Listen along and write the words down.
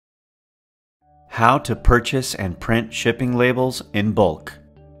How to purchase and print shipping labels in bulk.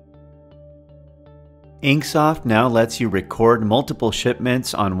 InkSoft now lets you record multiple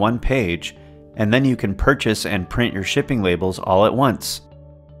shipments on one page, and then you can purchase and print your shipping labels all at once.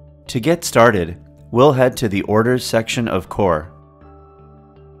 To get started, we'll head to the Orders section of Core.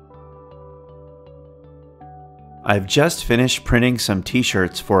 I've just finished printing some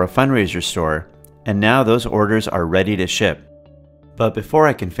t-shirts for a fundraiser store, and now those orders are ready to ship. But before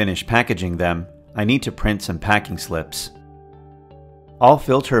I can finish packaging them, I need to print some packing slips. I'll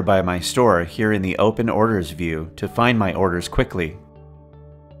filter by my store here in the Open Orders view to find my orders quickly.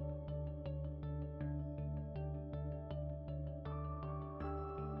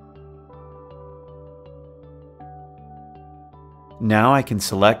 Now I can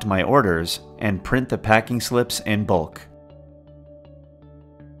select my orders and print the packing slips in bulk.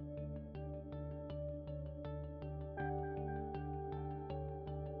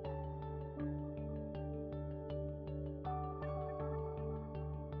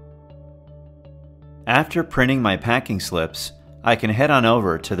 After printing my packing slips, I can head on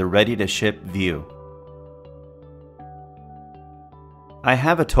over to the Ready to Ship view. I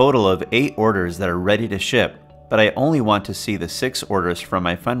have a total of 8 orders that are ready to ship, but I only want to see the 6 orders from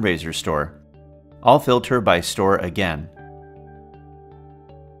my fundraiser store. I'll filter by store again.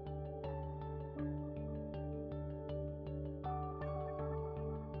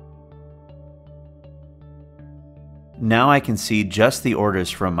 Now I can see just the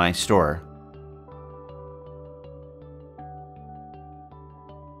orders from my store.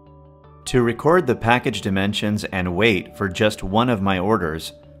 To record the package dimensions and weight for just one of my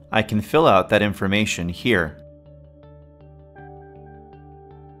orders, I can fill out that information here.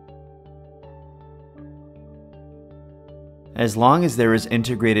 As long as there is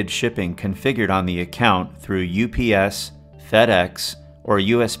integrated shipping configured on the account through UPS, FedEx, or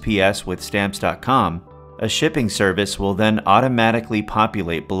USPS with Stamps.com, a shipping service will then automatically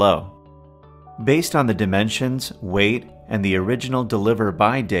populate below. Based on the dimensions, weight, and the original deliver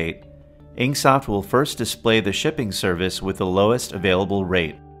by date, InkSoft will first display the shipping service with the lowest available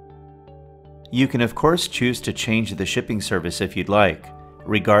rate. You can of course choose to change the shipping service if you'd like,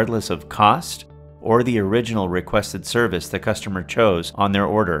 regardless of cost or the original requested service the customer chose on their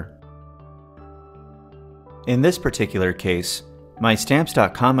order. In this particular case, my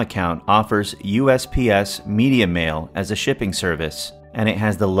Stamps.com account offers USPS Media Mail as a shipping service, and it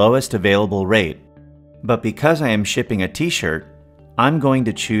has the lowest available rate. But because I am shipping a t-shirt, I'm going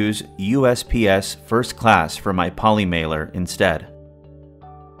to choose USPS First Class for my poly mailer instead.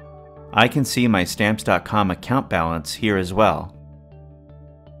 I can see my Stamps.com account balance here as well.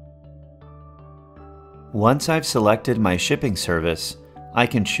 Once I've selected my shipping service, I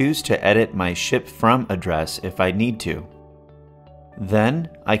can choose to edit my Ship From address if I need to. Then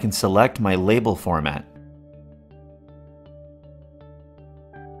I can select my label format.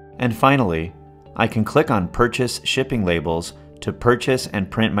 And finally, I can click on Purchase Shipping Labels to purchase and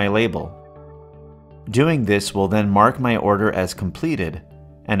print my label. Doing this will then mark my order as completed,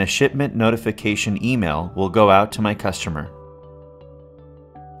 and a shipment notification email will go out to my customer.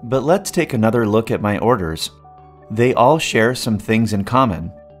 But let's take another look at my orders. They all share some things in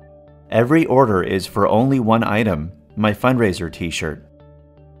common. Every order is for only one item, my fundraiser t-shirt.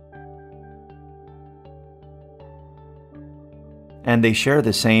 And they share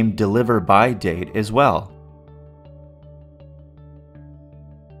the same deliver by date as well.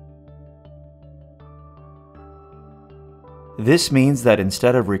 This means that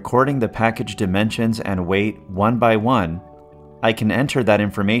instead of recording the package dimensions and weight one by one, I can enter that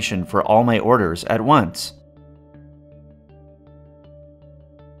information for all my orders at once.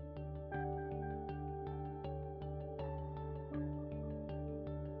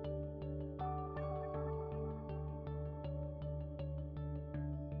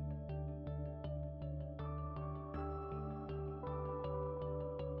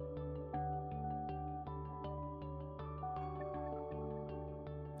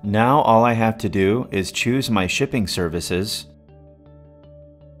 Now all I have to do is choose my shipping services,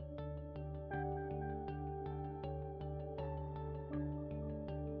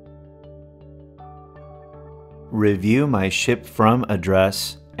 review my Ship From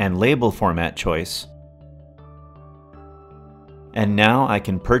address and label format choice, and now I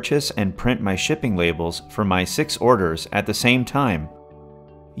can purchase and print my shipping labels for my 6 orders at the same time.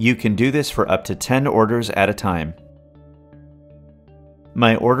 You can do this for up to 10 orders at a time.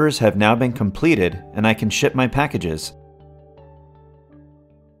 My orders have now been completed and I can ship my packages.